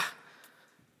going,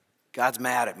 God's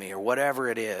mad at me, or whatever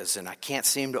it is, and I can't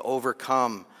seem to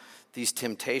overcome these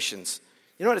temptations.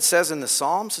 You know what it says in the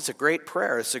Psalms? It's a great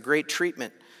prayer. It's a great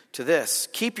treatment to this.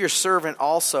 Keep your servant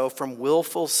also from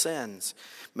willful sins.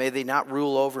 May they not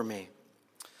rule over me.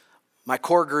 My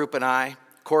core group and I,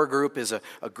 core group is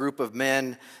a group of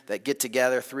men that get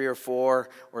together, 3 or 4,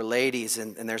 or ladies,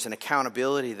 and there's an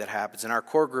accountability that happens. In our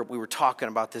core group, we were talking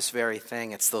about this very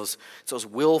thing. It's those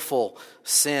willful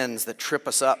sins that trip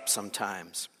us up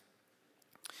sometimes.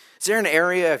 Is there an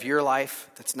area of your life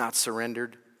that's not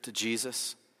surrendered to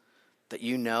Jesus? That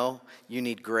you know you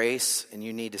need grace and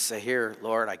you need to say, here,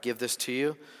 Lord, I give this to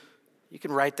you. You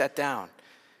can write that down.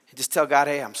 And just tell God,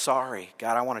 hey, I'm sorry.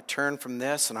 God, I want to turn from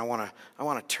this and I want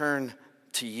to turn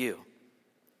to you.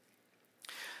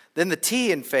 Then the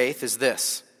T in faith is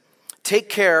this: take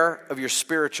care of your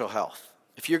spiritual health.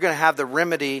 If you're going to have the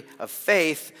remedy of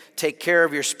faith, take care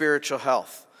of your spiritual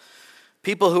health.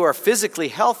 People who are physically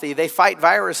healthy, they fight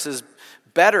viruses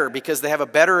better because they have a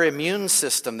better immune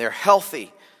system. They're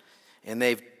healthy. And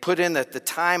they've put in the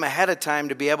time ahead of time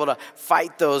to be able to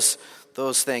fight those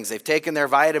things. They've taken their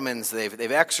vitamins.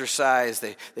 They've exercised.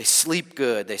 They sleep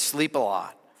good. They sleep a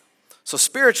lot. So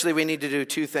spiritually, we need to do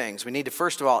 2 things. We need to,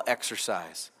 first of all,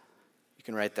 exercise. You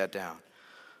can write that down.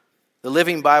 The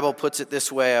Living Bible puts it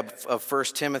this way of 1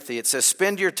 Timothy. It says,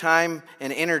 spend your time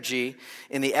and energy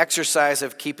in the exercise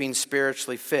of keeping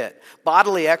spiritually fit.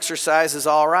 Bodily exercise is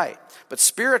all right, but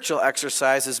spiritual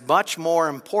exercise is much more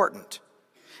important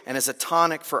and is a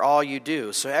tonic for all you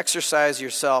do. So exercise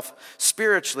yourself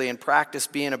spiritually and practice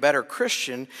being a better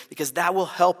Christian, because that will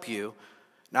help you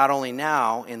not only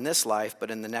now in this life, but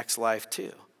in the next life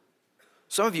too.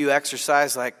 Some of you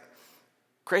exercise like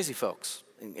crazy folks,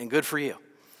 and good for you.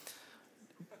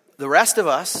 The rest of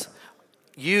us,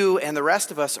 you and the rest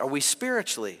of us, are we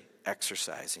spiritually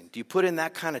exercising? Do you put in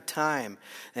that kind of time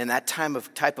and that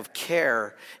type of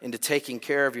care into taking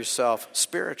care of yourself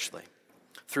spiritually?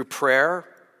 Through prayer,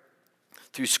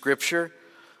 through scripture,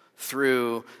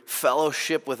 through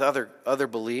fellowship with other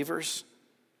believers.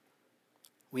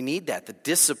 We need that. The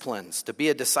disciplines. To be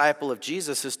a disciple of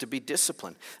Jesus is to be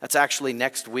disciplined. That's actually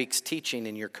next week's teaching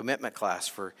in your commitment class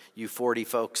for you 40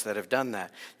 folks that have done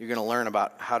that. You're going to learn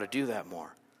about how to do that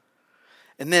more.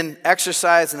 And then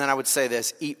exercise, and then I would say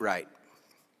this: eat right.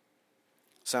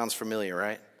 Sounds familiar,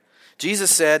 right? Jesus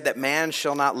said that man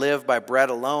shall not live by bread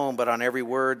alone, but on every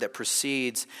word that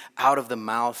proceeds out of the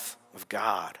mouth of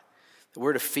God.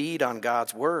 We're to feed on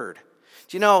God's word.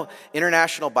 Do you know,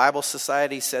 International Bible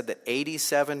Society said that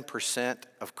 87%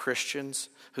 of Christians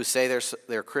who say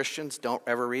they're Christians don't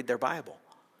ever read their Bible.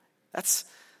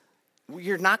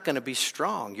 You're not going to be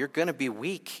strong. You're going to be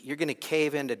weak. You're going to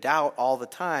cave into doubt all the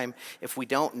time if we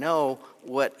don't know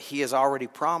what he has already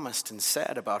promised and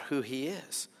said about who he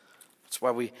is. That's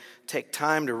why we take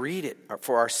time to read it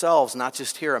for ourselves, not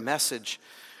just hear a message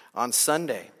on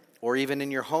Sunday or even in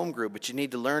your home group, but you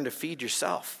need to learn to feed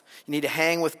yourself. You need to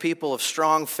hang with people of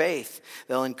strong faith.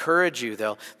 They'll encourage you.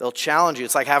 They'll challenge you.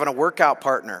 It's like having a workout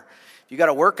partner. If you got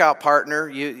a workout partner,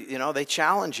 you know they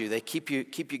challenge you. They keep you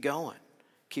going.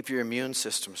 Keep your immune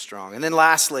system strong. And then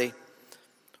lastly,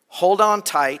 hold on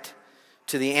tight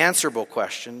to the answerable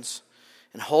questions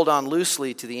and hold on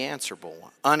loosely to the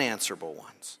unanswerable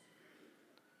ones.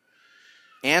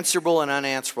 Answerable and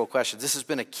unanswerable questions. This has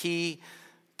been a key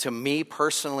to me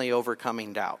personally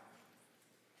overcoming doubt.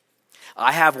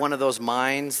 I have one of those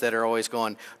minds that are always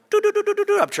going,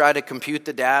 do. I've tried to compute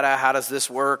the data. How does this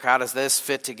work? How does this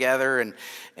fit together?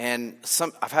 And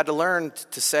I've had to learn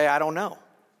to say, I don't know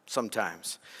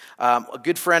sometimes. A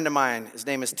good friend of mine, his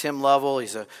name is Tim Lovell.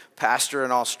 He's a pastor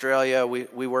in Australia.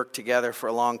 We worked together for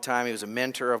a long time. He was a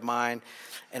mentor of mine.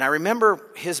 And I remember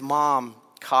his mom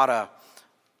caught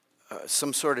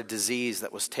some sort of disease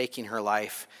that was taking her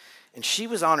life. And she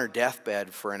was on her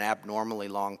deathbed for an abnormally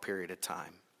long period of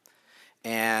time.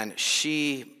 And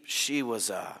she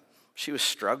was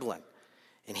struggling.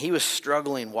 And he was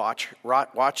struggling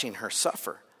watching her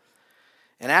suffer.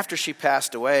 And after she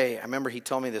passed away, I remember he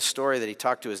told me this story that he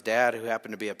talked to his dad, who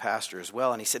happened to be a pastor as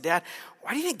well. And he said, Dad,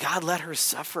 why do you think God let her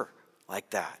suffer like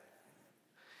that?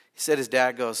 He said his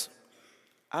dad goes,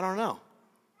 I don't know.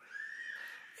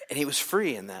 And he was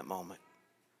free in that moment.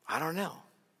 I don't know.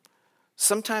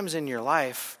 Sometimes in your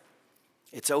life,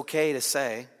 it's okay to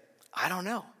say, I don't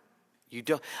know.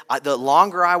 The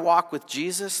longer I walk with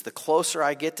Jesus, the closer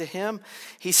I get to him,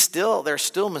 there's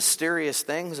still mysterious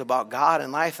things about God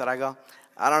in life that I go,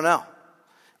 I don't know.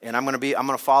 And I'm going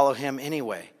to follow him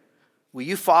anyway. Will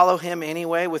you follow him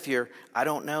anyway with your I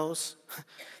don't knows?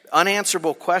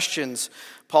 Unanswerable questions,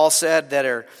 Paul said, that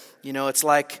are, it's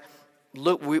like,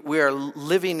 look, we are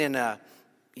living in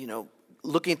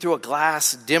looking through a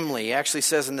glass dimly. He actually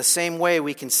says in the same way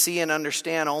we can see and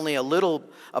understand only a little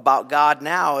about God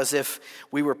now, as if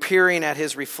we were peering at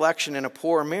his reflection in a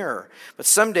poor mirror. But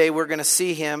someday we're going to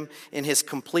see him in his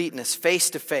completeness,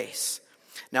 face to face.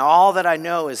 Now all that I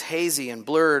know is hazy and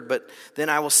blurred, but then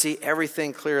I will see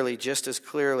everything clearly, just as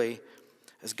clearly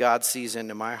as God sees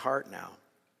into my heart now.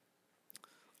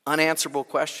 Unanswerable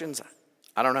questions,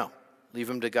 I don't know. Leave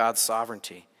them to God's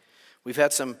sovereignty. We've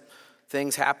had some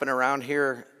things happen around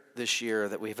here this year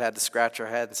that we've had to scratch our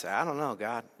head and say, I don't know,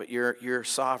 God, but you're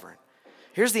sovereign.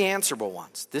 Here's the answerable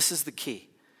ones. This is the key.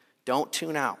 Don't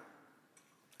tune out.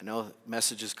 I know the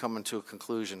message is coming to a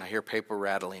conclusion. I hear paper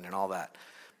rattling and all that.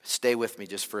 Stay with me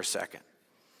just for a second.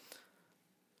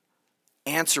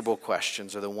 Answerable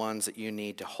questions are the ones that you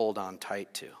need to hold on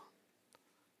tight to.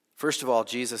 First of all,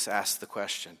 Jesus asked the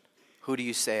question, who do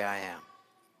you say I am?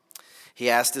 He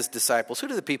asked his disciples, who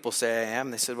do the people say I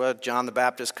am? They said, well, John the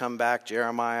Baptist come back,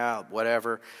 Jeremiah,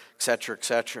 whatever, etc.,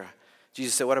 etc.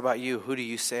 Jesus said, what about you? Who do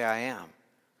you say I am?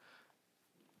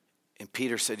 And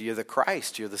Peter said, you're the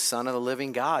Christ. You're the Son of the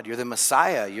living God. You're the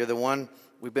Messiah. You're the one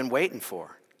we've been waiting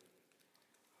for.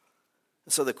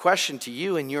 And so the question to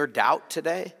you in your doubt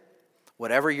today,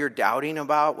 whatever you're doubting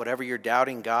about, whatever you're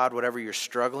doubting God, whatever you're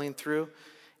struggling through,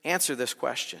 answer this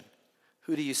question.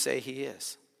 Who do you say he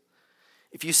is?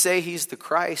 If you say he's the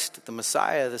Christ, the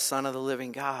Messiah, the Son of the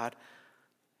living God,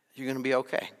 you're going to be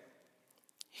okay.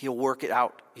 He'll work it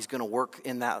out. He's going to work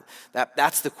in that.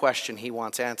 That's the question he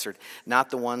wants answered,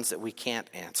 not the ones that we can't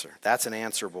answer. That's an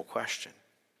answerable question.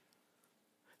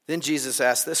 Then Jesus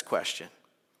asked this question,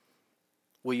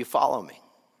 will you follow me?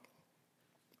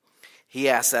 He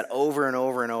asked that over and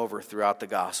over and over throughout the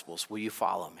Gospels. Will you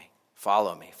follow me?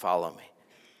 Follow me, follow me.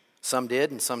 Some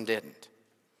did and some didn't.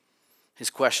 His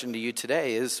question to you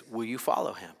today is, will you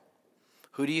follow him?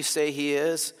 Who do you say he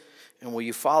is? And will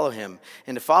you follow him?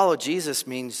 And to follow Jesus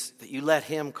means that you let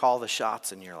him call the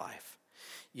shots in your life.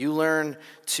 You learn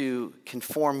to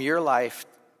conform your life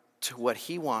to what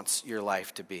he wants your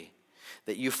life to be.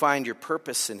 That you find your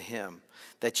purpose in him.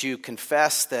 That you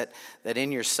confess that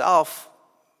in yourself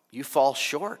you fall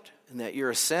short. And that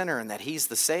you're a sinner and that he's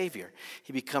the Savior.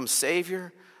 He becomes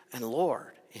Savior and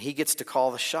Lord. And he gets to call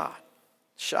the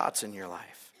shots in your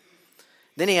life.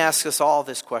 Then he asks us all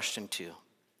this question too.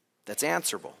 That's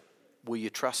answerable. Will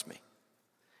you trust me?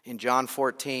 In John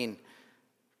 14,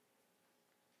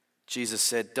 Jesus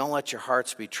said, don't let your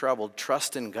hearts be troubled.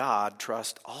 Trust in God.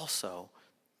 Trust also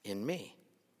in me.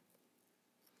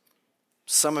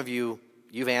 Some of you've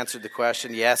answered the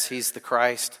question, yes, he's the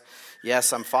Christ.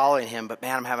 Yes, I'm following him, but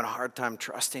man, I'm having a hard time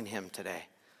trusting him today.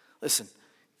 Listen,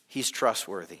 he's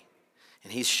trustworthy,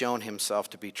 and he's shown himself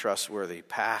to be trustworthy,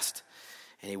 past,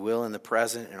 and he will in the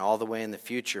present and all the way in the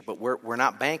future. But we're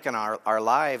not banking our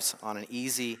lives on an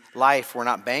easy life. We're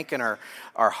not banking our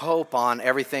hope on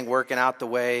everything working out the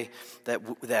way that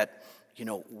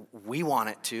we want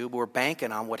it to. But we're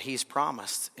banking on what he's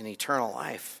promised in eternal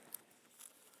life.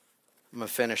 I'm going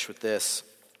to finish with this.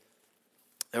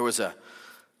 There's a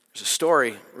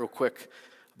story, real quick,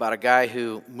 about a guy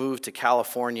who moved to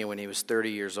California when he was 30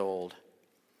 years old.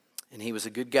 And he was a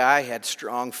good guy, he had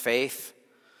strong faith.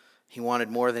 He wanted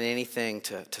more than anything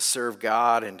to serve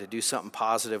God and to do something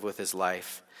positive with his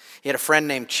life. He had a friend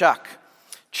named Chuck.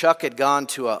 Chuck had gone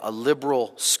to a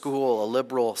liberal school, a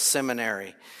liberal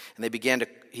seminary, and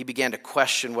he began to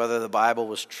question whether the Bible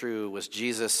was true. Was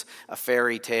Jesus a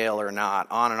fairy tale or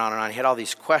not? On and on and on. He had all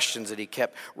these questions that he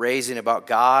kept raising about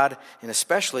God and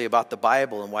especially about the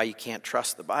Bible and why you can't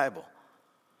trust the Bible.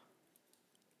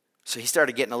 So he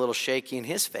started getting a little shaky in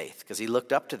his faith because he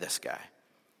looked up to this guy.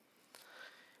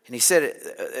 And he said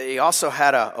he also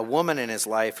had a woman in his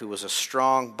life who was a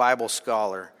strong Bible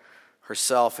scholar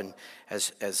herself. And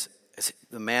as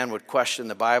the man would question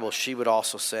the Bible, she would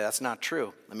also say, that's not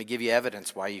true. Let me give you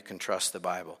evidence why you can trust the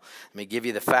Bible. Let me give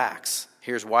you the facts.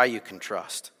 Here's why you can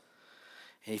trust.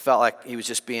 And he felt like he was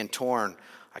just being torn.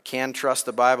 I can trust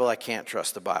the Bible. I can't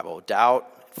trust the Bible. Doubt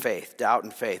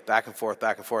and faith, back and forth,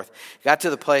 back and forth. He got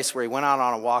to the place where he went out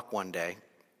on a walk one day.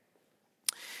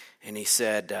 And he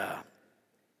said,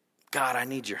 God, I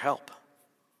need your help.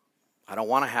 I don't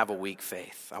want to have a weak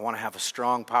faith. I want to have a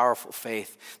strong, powerful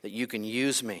faith that you can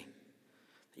use me,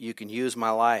 that you can use my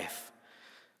life.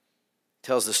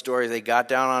 tells the story that he got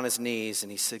down on his knees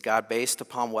and he said, God, based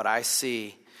upon what I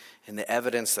see and the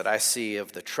evidence that I see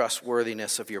of the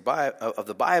trustworthiness of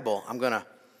the Bible, I'm going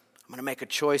to make a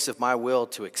choice of my will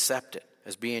to accept it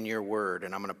as being your word,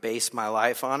 and I'm going to base my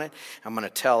life on it. I'm going to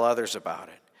tell others about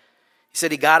it. He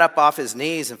said he got up off his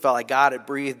knees and felt like God had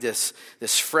breathed this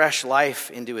fresh life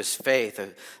into his faith.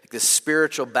 Like this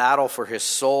spiritual battle for his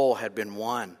soul had been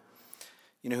won.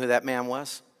 You know who that man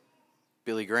was?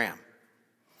 Billy Graham.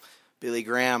 Billy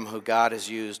Graham, who God has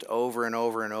used over and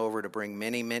over and over to bring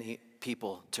many, many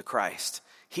people to Christ.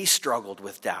 He struggled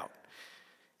with doubt.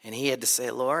 And he had to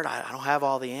say, Lord, I don't have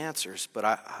all the answers, but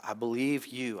I believe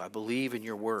you. I believe in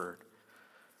your word.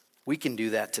 We can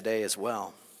do that today as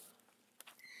well.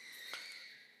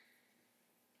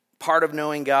 Part of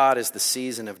knowing God is the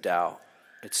season of doubt.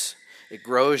 It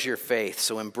grows your faith,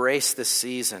 so embrace this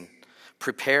season.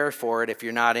 Prepare for it if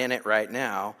you're not in it right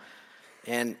now.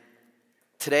 And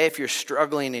today, if you're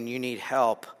struggling and you need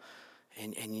help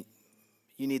and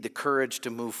you need the courage to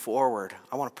move forward,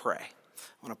 I want to pray.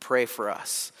 I want to pray for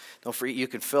us. Don't forget, you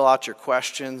can fill out your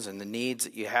questions and the needs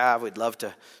that you have. We'd love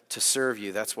to serve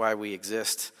you. That's why we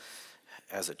exist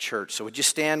as a church. So would you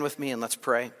stand with me and let's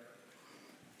pray?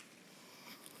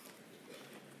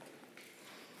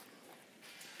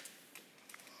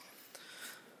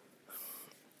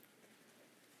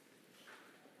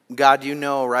 God, you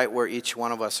know right where each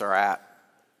one of us are at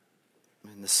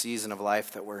in the season of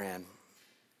life that we're in.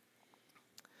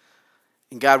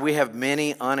 And God, we have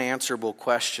many unanswerable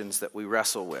questions that we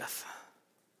wrestle with.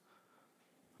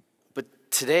 But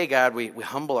today, God, we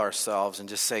humble ourselves and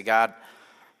just say, God,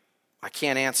 I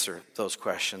can't answer those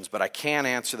questions, but I can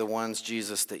answer the ones,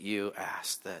 Jesus, that you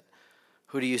asked. That,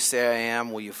 who do you say I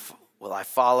am? Will I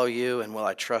follow you, and will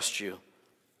I trust you?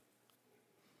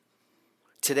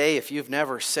 Today, if you've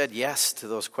never said yes to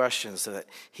those questions, that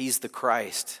he's the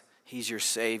Christ, he's your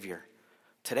Savior,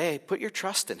 today, put your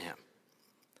trust in him.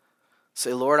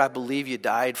 Say, Lord, I believe you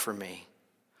died for me.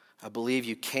 I believe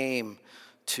you came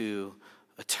to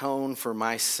atone for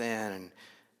my sin. And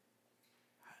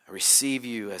I receive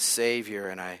you as Savior,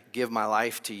 and I give my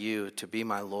life to you to be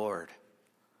my Lord.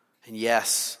 And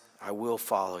yes, I will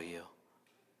follow you.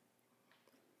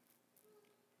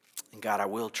 And God, I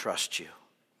will trust you.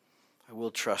 I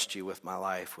will trust you with my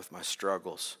life, with my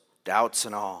struggles, doubts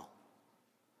and all.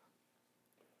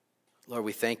 Lord,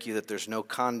 we thank you that there's no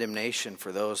condemnation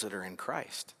for those that are in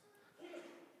Christ.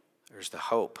 There's the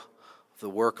hope of the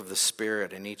work of the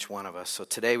Spirit in each one of us. So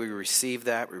today we receive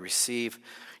that. We receive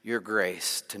your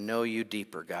grace to know you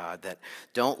deeper, God, that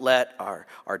don't let our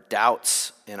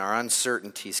doubts and our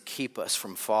uncertainties keep us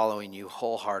from following you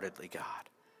wholeheartedly, God.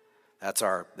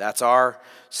 That's our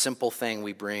simple thing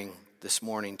we bring this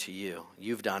morning to you.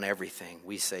 You've done everything.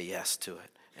 We say yes to it.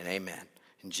 And amen.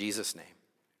 In Jesus' name.